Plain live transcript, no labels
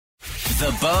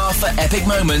The bar for epic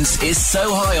moments is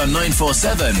so high on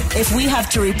 947. If we have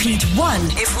to repeat one,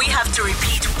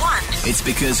 It's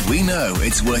because we know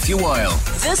it's worth your while.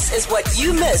 this is what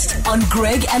you missed on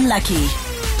Greg and Lucky.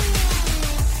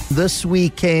 This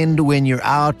weekend, when you're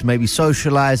out, maybe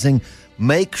socializing,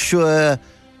 make sure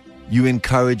you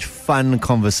encourage fun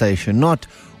conversation, not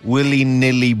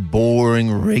willy-nilly,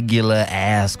 boring,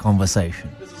 regular-ass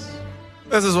conversation.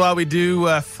 This is why we do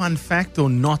fun fact or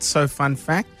not so fun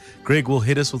fact. Greg will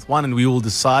hit us with one and we will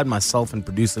decide, myself and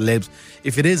producer Lebs,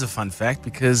 if it is a fun fact,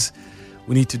 because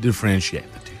we need to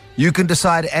differentiate the two. You can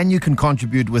decide and you can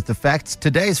contribute with the facts.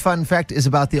 Today's fun fact is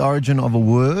about the origin of a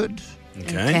word,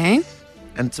 Okay.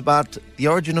 and it's about the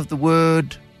origin of the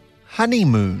word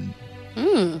honeymoon.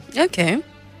 Okay.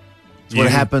 It's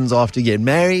what happens after you get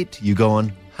married. You go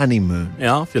on honeymoon.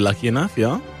 Yeah, if you're lucky enough,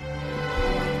 yeah.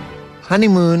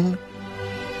 Honeymoon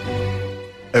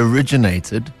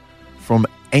originated from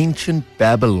ancient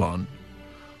Babylon,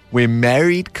 where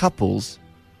married couples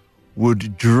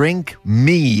would drink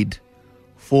mead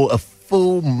for a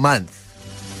full month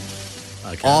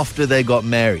Okay. after they got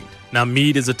married. Now,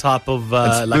 mead is a type of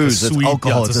It's like booze, a it's sweet,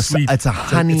 alcohol, Yeah, it's a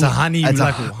honey, It's a honey, it's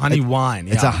like a honey wine.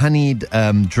 Yeah. It's a honeyed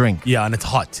drink. Yeah, and it's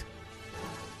hot.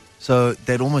 So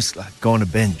they'd almost like go on a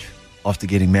binge after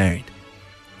getting married.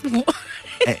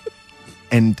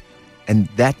 and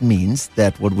that means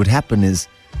that what would happen is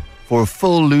for a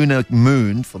full lunar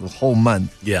moon for the whole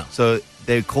month. Yeah. So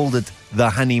they called it the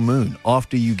honeymoon.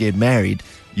 After you get married,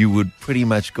 you would pretty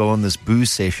much go on this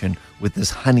booze session with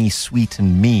this honey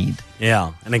sweetened mead.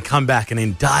 Yeah, and then come back and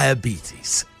then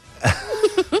diabetes.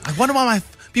 I wonder why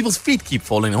people's feet keep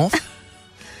falling off.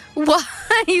 Why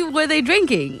were they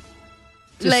drinking?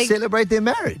 To celebrate their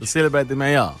marriage To celebrate the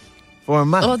mayor. for a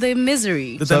month. Or their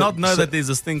misery? Did they not know that there's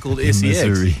this thing called SEX?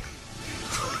 Misery.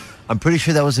 I'm pretty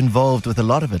sure that was involved with a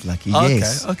lot of it, Lucky. Okay,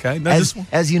 Yes. okay. No,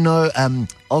 As you know,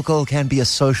 alcohol can be a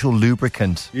social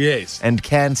lubricant. Yes. And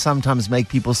can sometimes make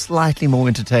people slightly more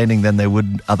entertaining than they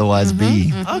would otherwise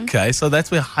be. Okay, so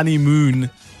that's where honeymoon.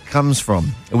 Comes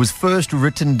from. It was first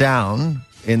written down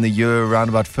in the year around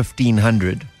about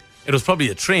 1500. It was probably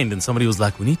a trend, and somebody was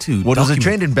like, "We need to." Well, it was a document-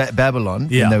 trend in Babylon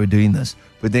Yeah. when they were doing this.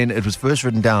 But then it was first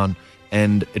written down,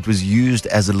 and it was used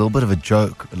as a little bit of a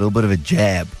joke, a little bit of a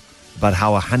jab about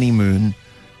how a honeymoon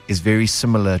is very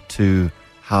similar to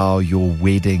how your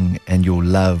wedding and your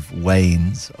love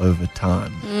wanes over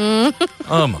time.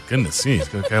 Oh my goodness! He's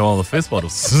gonna carry all the first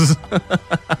bottles.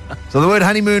 So the word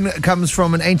honeymoon comes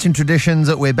from an ancient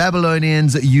traditions where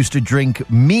Babylonians used to drink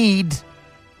mead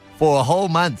for a whole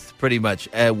month, pretty much,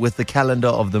 with the calendar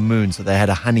of the moon. So they had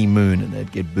a honeymoon and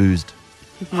they'd get boozed.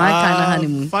 My kind of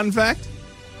honeymoon. Fun fact.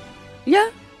 Yeah.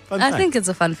 Fun I fact. think it's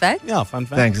a fun fact. Yeah, fun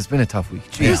fact. Thanks, it's been a tough week.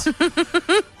 Jeez.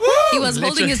 He was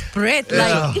holding his breath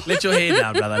like... Let your hair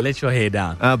down, brother. Let your hair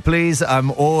down. Please,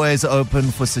 I'm always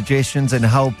open for suggestions and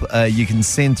help. You can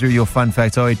send through your fun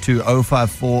facts 082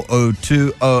 054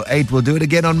 0208. We'll do it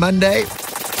again on Monday.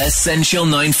 Essential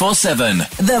 947.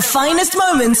 The finest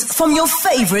moments from your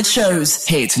favorite shows.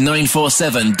 Hit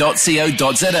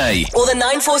 947.co.za. Or the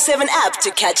 947 app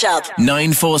to catch up.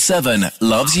 947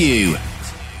 loves you.